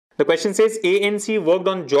The question says A and C worked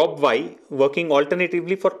on job Y working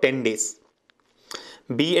alternatively for 10 days.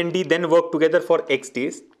 B and D then worked together for X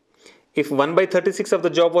days. If 1 by 36 of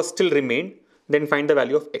the job was still remained, then find the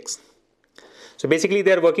value of X. So basically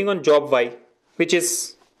they are working on job Y, which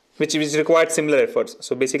required similar efforts.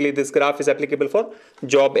 So basically this graph is applicable for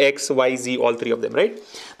job X, Y, Z, all three of them, right?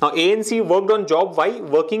 Now A and C worked on job Y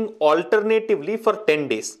working alternatively for 10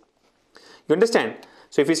 days. You understand?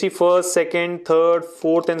 So if you see first, second, third,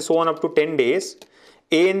 fourth and so on up to 10 days,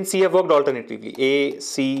 A and C have worked alternatively. A,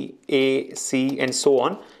 C and so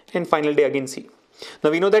on, and final day again C. Now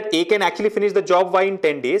we know that A can actually finish the job Y in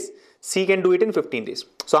 10 days, C can do it in 15 days.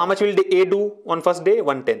 So how much will A do on first day?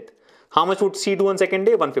 1/10. How much would C do on second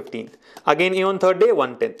day? 1/15. Again A on third day?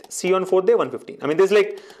 1/10. C on fourth day? 1/15. I mean, this is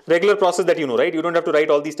like regular process that you know, right? You don't have to write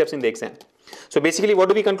all these steps in the exam. So basically what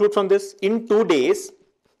do we conclude from this? In 2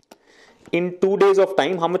 days of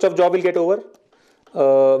time, how much of job will get over?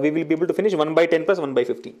 We will be able to finish 1 by 10 plus 1 by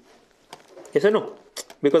 15. Yes or no?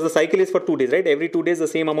 Because the cycle is for 2 days, right? Every 2 days the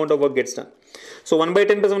same amount of work gets done. So 1 by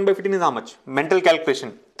 10 plus 1 by 15 is how much? Mental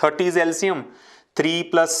calculation. 30 is LCM. 3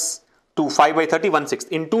 plus 2, 5 by 30, 1/6.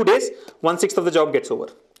 In 2 days, 1/6 of the job gets over.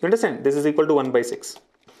 You understand? This is equal to 1 by 6.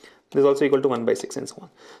 This is also equal to 1 by 6 and so on.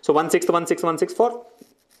 So 1/6, 1/6, 1/6 for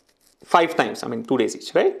 5 times. I mean 2 days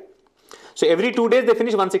each, right? So every 2 days they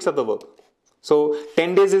finish 1/6 of the work. So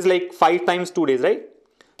 10 days is like 5 times 2 days, right?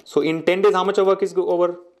 So in 10 days, how much of work is over?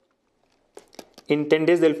 In 10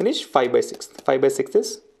 days, they'll finish 5 by 6. 5 by 6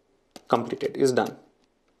 is completed, is done.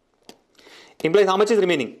 Implies how much is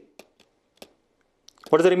remaining?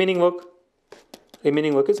 What is the remaining work?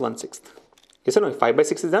 Remaining work is 1/6. Yes or no? If 5 by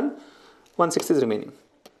 6 is done, 1/6 is remaining.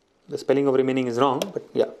 The spelling of remaining is wrong, but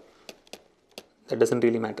yeah, that doesn't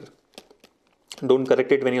really matter. Don't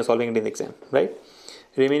correct it when you're solving it in the exam, right?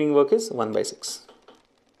 Remaining work is 1 by 6.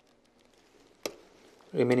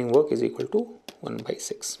 Remaining work is equal to 1 by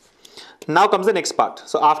 6. Now comes the next part.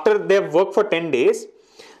 So after they have worked for 10 days,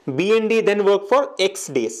 B and D then work for X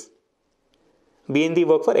days. B and D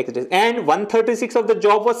work for X days. And 1/36 of the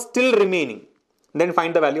job was still remaining. Then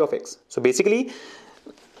find the value of X. So basically,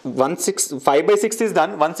 5 by 6 is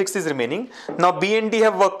done, 1/6 is remaining. Now B and D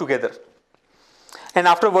have worked together. And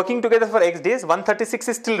after working together for X days, 1/36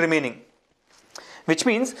 is still remaining. Which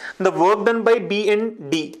means the work done by B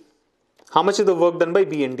and D. How much is the work done by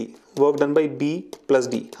B and D? Work done by B plus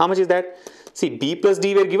D. How much is that? See, B plus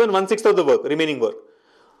D were given 1/6 of the work, remaining work.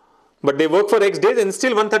 But they work for X days and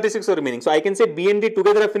still 1/36 are remaining. So I can say B and D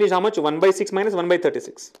together have finished how much? 1 by 6 minus 1 by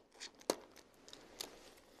 36.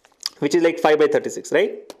 Which is like 5 by 36,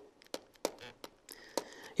 right?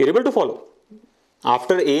 You're able to follow.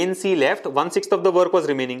 After A and C left, 1/6 of the work was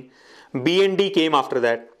remaining. B and D came after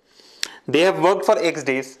that. They have worked for X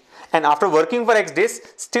days. And after working for X days,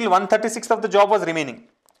 still 1/36 of the job was remaining.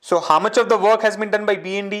 So how much of the work has been done by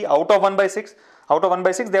B and D out of 1 by 6? Out of 1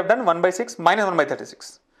 by 6, they have done 1 by 6 minus 1 by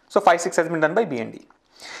 36. So 5/6 has been done by B and D.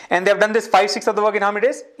 And they have done this 5/6 of the work in how many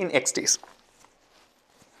days? In X days.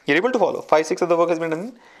 You're able to follow. 5/6 of the work has been done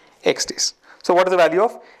in X days. So what is the value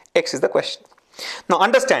of X is the question. Now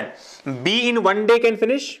understand, B in 1 day can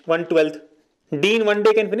finish 1/12. D in 1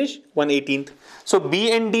 day can finish 1/18. So B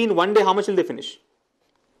and D in 1 day, how much will they finish?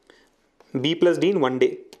 B plus D in 1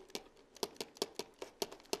 day.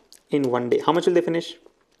 In 1 day, how much will they finish?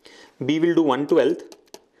 B will do 1/12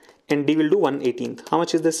 and D will do 1/18. How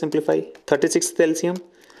much is this? Simplify. 36 is the LCM.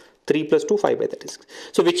 3 plus 2, 5 by 36.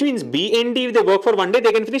 So which means B and D, if they work for 1 day,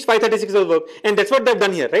 they can finish 5/36 of the work. And that's what they've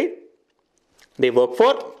done here, right? They work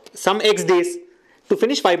for some X days to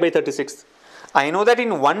finish 5 by 36. I know that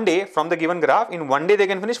in 1 day, from the given graph, in 1 day they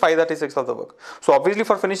can finish 5/36 of the work. So obviously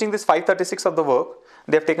for finishing this 5/36 of the work,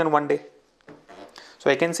 they have taken 1 day. So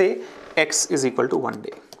I can say X is equal to 1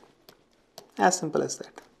 day. As simple as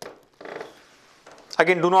that.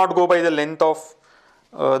 Again, do not go by the length of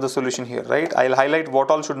the solution here, right? I'll highlight what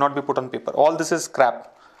all should not be put on paper. All this is crap.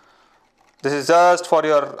 This is just for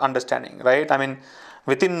your understanding, right? I mean,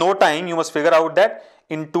 within no time, you must figure out that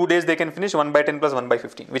in 2 days they can finish 1 by 10 plus 1 by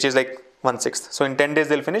 15, which is like 1/6. So in 10 days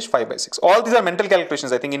they'll finish 5 by 6. All these are mental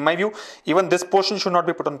calculations. I think in my view, even this portion should not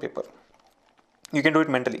be put on paper. You can do it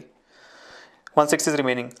mentally. 1/6 is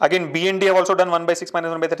remaining. Again, B and D have also done 1 by 6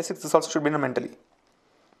 minus 1 by 36. This also should be done mentally.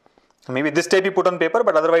 Maybe this type you put on paper,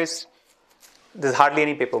 but otherwise there's hardly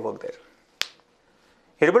any paperwork there.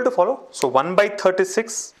 You're able to follow? So 1 by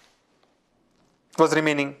 36 was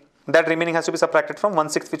remaining. That remaining has to be subtracted from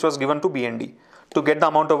 1/6 which was given to B and D to get the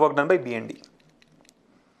amount of work done by B and D.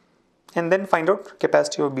 And then find out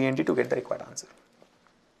capacity of B and D to get the required answer.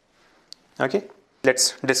 Okay, let's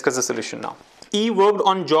discuss the solution now. E worked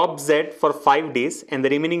on job Z for 5 days and the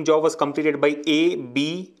remaining job was completed by A,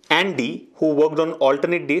 B and D who worked on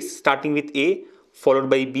alternate days starting with A followed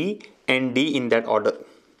by B and D in that order.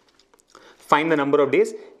 Find the number of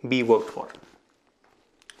days B worked for.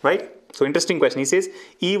 Right? So interesting question. He says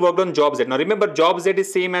E worked on job Z. Now remember, job Z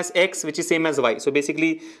is same as X, which is same as Y. So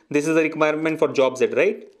basically this is the requirement for job Z,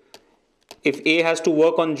 right? If A has to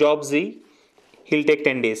work on job Z, he'll take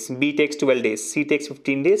 10 days. B takes 12 days. C takes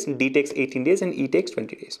 15 days. D takes 18 days and E takes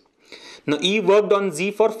 20 days. Now E worked on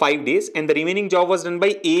Z for 5 days and the remaining job was done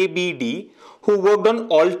by A, B, D who worked on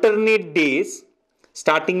alternate days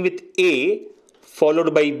starting with A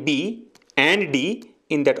followed by B and D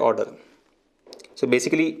in that order. So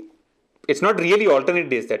basically it's not really alternate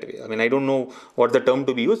days that way. I mean, I don't know what the term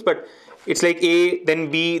to be used, but it's like A,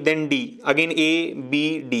 then B, then D, again A,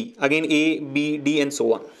 B, D, again A, B, D and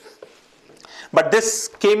so on. But this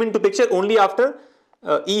came into picture only after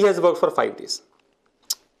E has worked for 5 days.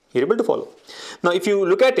 You're able to follow. Now, if you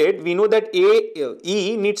look at it, we know that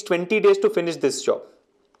E needs 20 days to finish this job.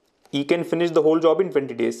 E can finish the whole job in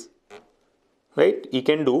 20 days, right? E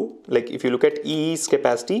can do, like if you look at E's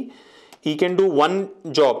capacity, he can do one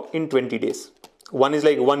job in 20 days. One is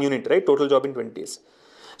like 1 unit, right? Total job in 20 days.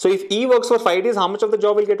 So if E works for 5 days, how much of the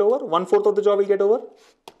job will get over? 1/4 of the job will get over?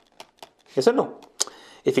 Yes or no?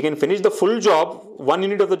 If he can finish the full job, 1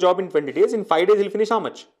 unit of the job in 20 days, in 5 days he'll finish how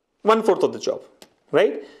much? 1/4 of the job,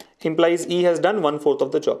 right? Implies E has done 1/4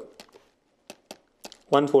 of the job.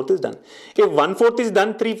 1/4 is done. If 1/4 is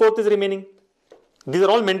done, 3/4 is remaining. These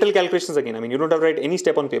are all mental calculations again. I mean, you don't have to write any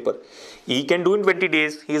step on paper. E can do in 20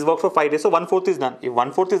 days. He has worked for 5 days. So 1/4 is done. If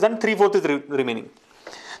 1/4 is done, 3/4 is remaining.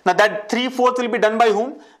 Now that 3/4 will be done by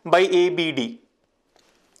whom? By A, B, D.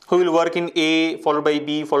 Who will work in A followed by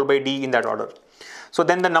B followed by D in that order. So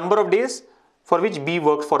then the number of days for which B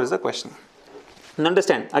worked for is the question. And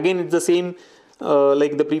understand, again it's the same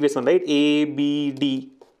like the previous one, right? A, B, D.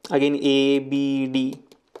 Again A, B, D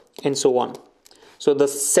and so on. So the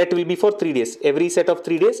set will be for 3 days. Every set of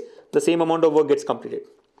 3 days, the same amount of work gets completed.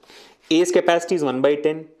 A's capacity is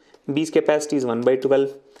 1/10, B's capacity is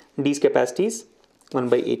 1/12, D's capacity is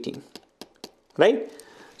 1/18, right?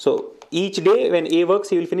 So each day when A works,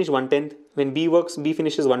 he will finish 1/10. When B works, B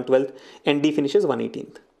finishes 1/12 and D finishes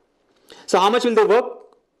 1/18. So how much will they work?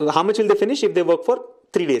 How much will they finish if they work for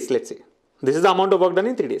 3 days, let's say? This is the amount of work done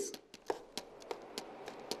in 3 days.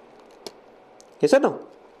 Yes or no?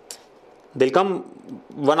 They'll come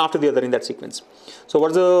one after the other in that sequence. So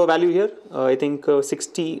what's the value here? I think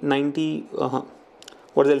 60, 90,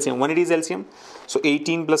 what is LCM? 180 is LCM. So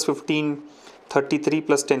 18 plus 15, 33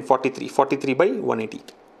 plus 10, 43. 43 by 180.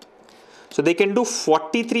 So they can do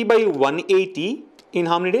 43 by 180 in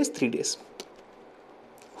how many days? 3 days.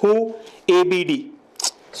 Who? A, B, D.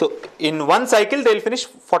 So in one cycle they'll finish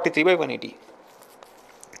 43 by 180.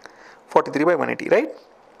 43 by 180, right?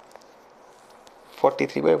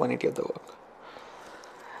 43 by 180 of the work.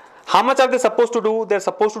 How much are they supposed to do? They're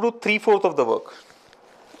supposed to do 3/4 of the work.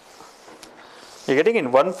 You're getting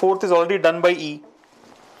in? 1/4 is already done by E.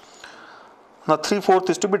 Now 3/4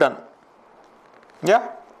 is to be done. Yeah.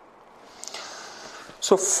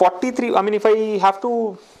 So 43, I mean if I have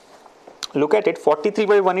to look at it, 43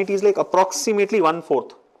 by 180 is like approximately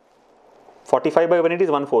 1/4. 45 by 180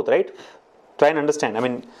 is 1/4, right? Try and understand. I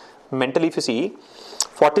mean mentally if you see,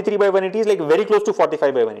 43 by 180 is like very close to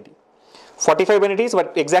 45 by 180. 45 by 180 is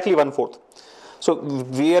what? Exactly 1/4. So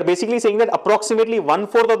we are basically saying that approximately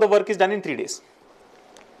 1/4 of the work is done in 3 days.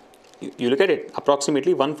 You look at it,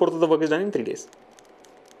 approximately 1/4 of the work is done in 3 days.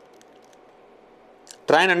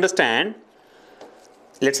 Try and understand.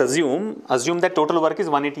 Let's assume that total work is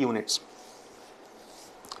 180 units.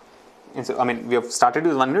 And so, I mean, we have started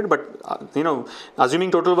with 1 unit, but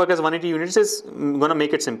assuming total work as 180 units is going to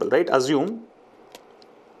make it simple, right?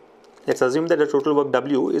 Let's assume that the total work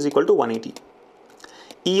W is equal to 180.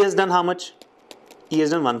 E has done how much? E has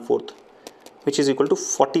done 1/4, which is equal to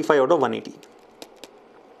 45 out of 180.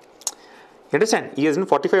 You understand? E has done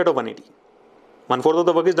 45 out of 180. 1/4 of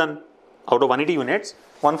the work is done. Out of 180 units,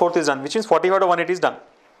 1/4 is done, which means 45 out of 180 is done.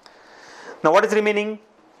 Now what is remaining?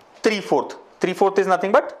 3/4. 3/4 is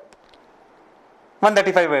nothing but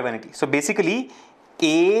 135 by 180. So basically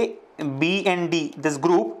A, B and D, this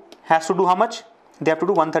group has to do how much? They have to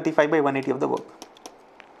do 135 by 180 of the work.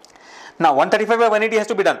 Now 135 by 180 has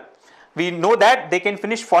to be done. We know that they can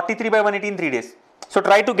finish 43 by 180 in 3 days. So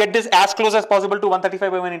try to get this as close as possible to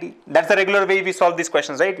 135 by 180. That's the regular way we solve these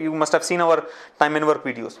questions, right? You must have seen our time and work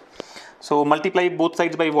videos. So multiply both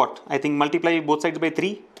sides by what? I think multiply both sides by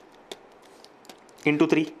 3 into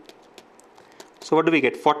 3. So what do we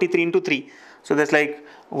get? 43 into 3. So that's like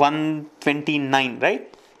 129,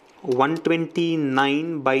 right?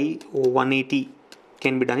 129 by 180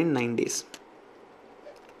 can be done in 9 days.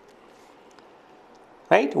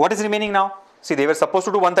 right? What is remaining now? See, they were supposed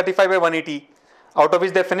to do 135 by 180, out of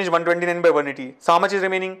which they finished 129 by 180. So how much is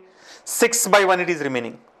remaining? 6 by 180 is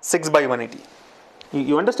remaining. 6 by 180.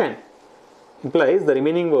 You understand? Implies the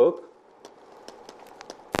remaining work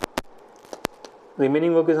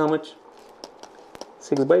is how much?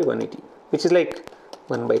 6 by 180, which is like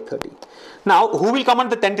 1 by 30. Now, who will come on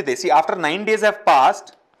the 10th day? See, after 9 days have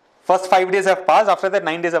passed, first 5 days have passed, after that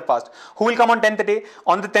 9 days have passed. Who will come on 10th day?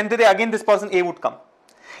 On the 10th day, again this person A would come.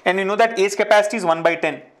 And you know that A's capacity is 1 by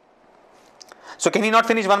 10. So, can he not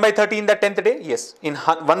finish 1 by 30 in that 10th day? Yes. In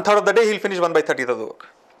 1/3 of the day, he will finish 1 by 30th of the work.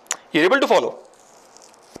 You are able to follow?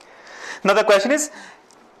 Now, the question is,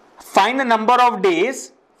 find the number of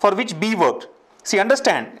days for which B worked. See,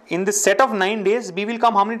 understand, in this set of 9 days, B will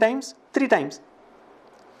come how many times? 3 times.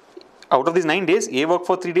 Out of these 9 days, A worked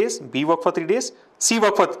for 3 days, B worked for 3 days, D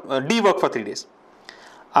worked for 3 days.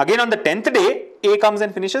 Again on the 10th day, A comes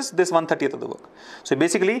and finishes this 1/30th of the work. So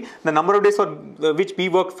basically, the number of days for which B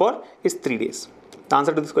worked for is 3 days. The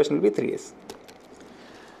answer to this question will be 3 days.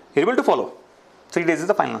 You're able to follow? 3 days is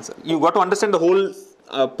the final answer. You got to understand the whole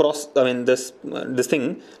this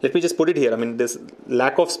thing. Let me just put it here. I mean, this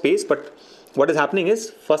lack of space, but what is happening is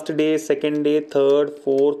first day, second day, third,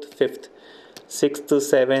 fourth, fifth, 6th,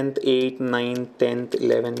 7th, 8th, 9th, 10th,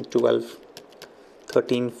 11th, 12th,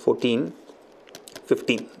 13th, 14th,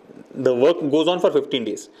 15th. The work goes on for 15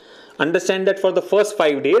 days. Understand that for the first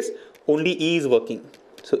 5 days, only E is working.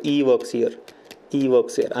 So E works here, E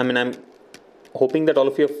works here. I mean, I'm hoping that all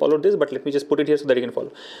of you have followed this, but let me just put it here so that you can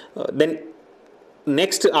follow. Then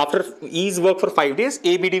next, after E's work for 5 days,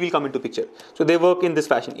 A, B, D will come into picture. So they work in this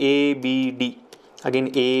fashion: A, B, D, again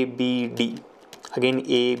A, B, D, again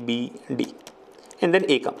A, B, D, and then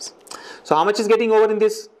A comes. So how much is getting over in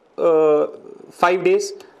this 5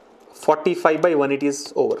 days? 45 by 180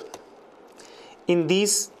 is over. In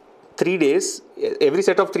these 3 days, every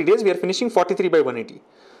set of 3 days, we are finishing 43 by 180.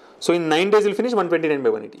 So in 9 days, we'll finish 129 by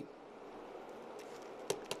 180.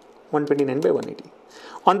 129 by 180.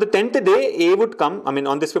 On the 10th day, A would come, I mean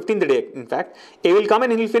on this 15th day, in fact, A will come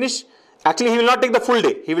and he will finish, actually he will not take the full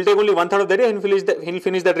day, he will take only 1/3 of the day and he will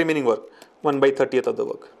finish that remaining work, 1 by 30th of the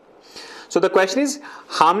work. So the question is,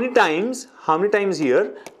 how many times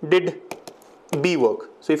here did B work?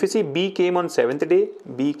 So if you see, B came on 7th day,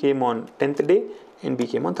 B came on 10th day, and B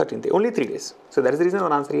came on 13th day, only 3 days. So that is the reason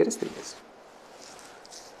our answer here is 3 days.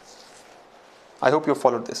 I hope you have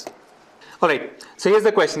followed this. Alright, so here's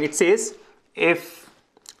the question. It says, if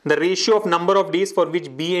the ratio of number of days for which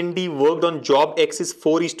B and D worked on job X is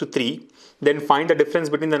 4:3, then find the difference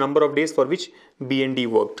between the number of days for which B and D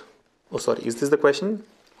worked. Oh, sorry, is this the question?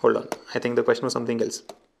 Hold on, I think the question was something else.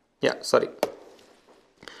 Yeah, sorry.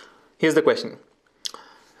 Here's the question.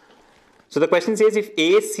 So the question says, if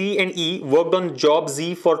A, C and E worked on job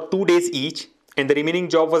Z for 2 days each and the remaining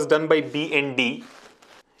job was done by B and D,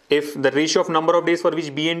 if the ratio of number of days for which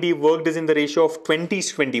B and D worked is in the ratio of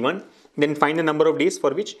 20:21, then find the number of days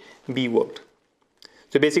for which B worked.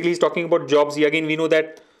 So basically he's talking about job Z. Again, we know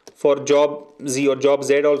that for job Z or job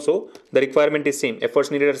Z also, the requirement is same.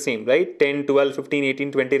 Efforts needed are same, right? 10, 12, 15,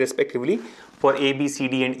 18, 20 respectively for A, B, C,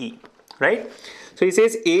 D and E, right? So he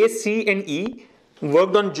says A, C and E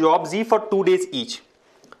worked on job Z for 2 days each.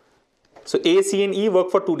 So A, C and E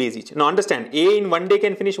work for 2 days each. Now understand, A in 1 day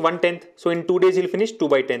can finish 1/10. So in 2 days he'll finish 2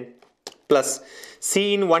 by 10. Plus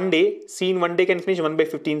C in 1 day can finish 1 by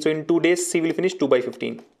 15. So in 2 days C will finish 2 by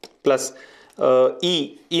 15. Plus E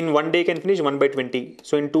in 1 day can finish 1 by 20.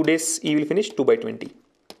 So in 2 days E will finish 2 by 20.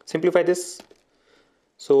 Simplify this.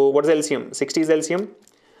 So what is LCM? 60 is LCM.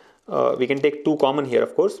 We can take 2 common here,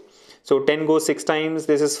 of course. So 10 goes 6 times,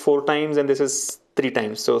 this is 4 times and this is 3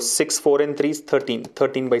 times. So 6, 4 and 3 is 13.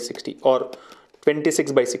 13 by 60 or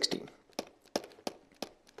 26 by 60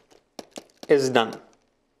 is done.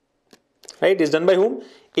 Right? Is done by whom?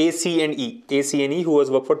 A, C and E. A, C and E who has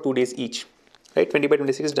worked for 2 days each. Right? 20 by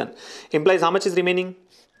 26 is done. Implies how much is remaining?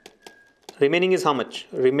 Remaining is how much?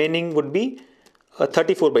 Remaining would be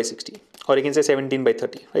 34 by 60, or you can say 17 by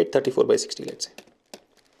 30. Right? 34 by 60, let's say.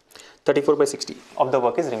 34 by 60 of the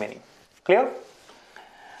work is remaining. Clear?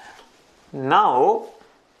 Now,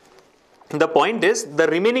 the point is the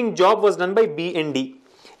remaining job was done by B and D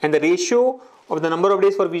and the ratio of the number of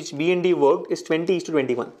days for which B and D worked is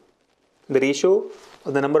 20:21. The ratio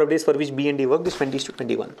of the number of days for which B and D worked is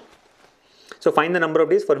 20:21. So find the number of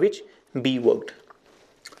days for which B worked.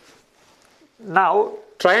 Now,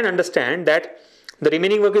 try and understand that the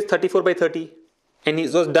remaining work is 34 by 30 and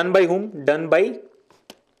it was done by whom? Done by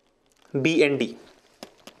B and D.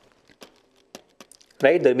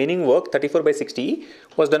 Right? The remaining work 34 by 60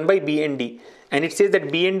 was done by B and D, and it says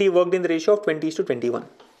that B and D worked in the ratio of 20:21.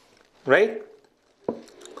 Right?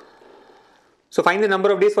 So find the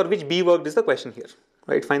number of days for which B worked is the question here,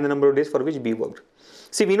 right? Find the number of days for which B worked.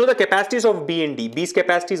 See, we know the capacities of B and D. B's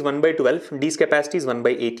capacity is 1 by 12, D's capacity is 1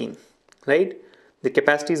 by 18, right? The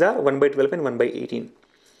capacities are 1 by 12 and 1 by 18.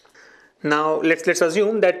 Now let's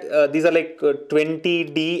assume that these are like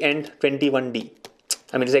 20D and 21D.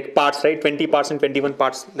 I mean, it's like parts, right? 20 parts and 21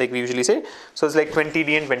 parts, like we usually say. So it's like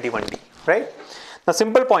 20D and 21D, right? Now,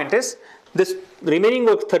 simple point is this remaining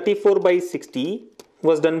work 34 by 60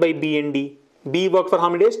 was done by B and D. B worked for how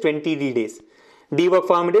many days? 20D days. D worked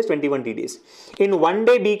for how many days? 21D days. In one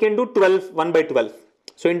day, B can do 1 by 12.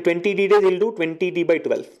 So in 20D days, he'll do 20D by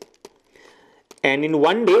 12. And in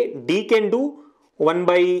one day, D can do 1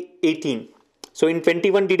 by 18. So in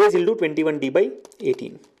 21D days, he'll do 21D by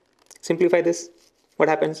 18. Simplify this. What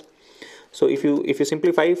happens? So if you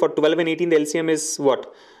simplify for 12 and 18, the LCM is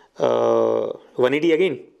what? 180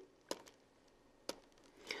 again.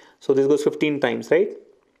 So this goes 15 times, right?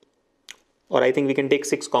 Or I think we can take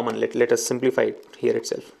 6 common. Let us simplify it here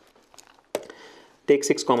itself. Take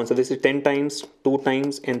 6 common. So this is 10 times, 2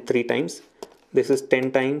 times and 3 times. This is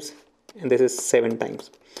 10 times and this is 7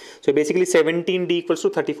 times. So basically 17D equals to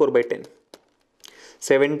 34 by 10.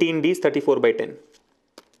 17D is 34 by 10.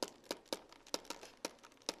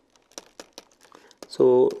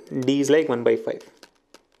 So D is like 1 by 5.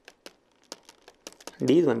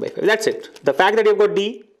 D is 1 by 5. That's it. The fact that you've got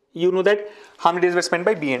D, you know that how many days were spent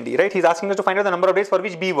by B and D, right? He's asking us to find out the number of days for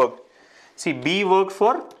which B worked. See, B worked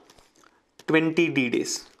for 20D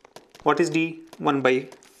days. What is D? 1 by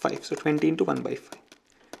 5. So 20 into 1 by 5,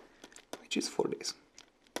 which is 4 days.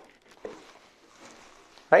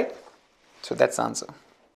 Right? So that's the answer.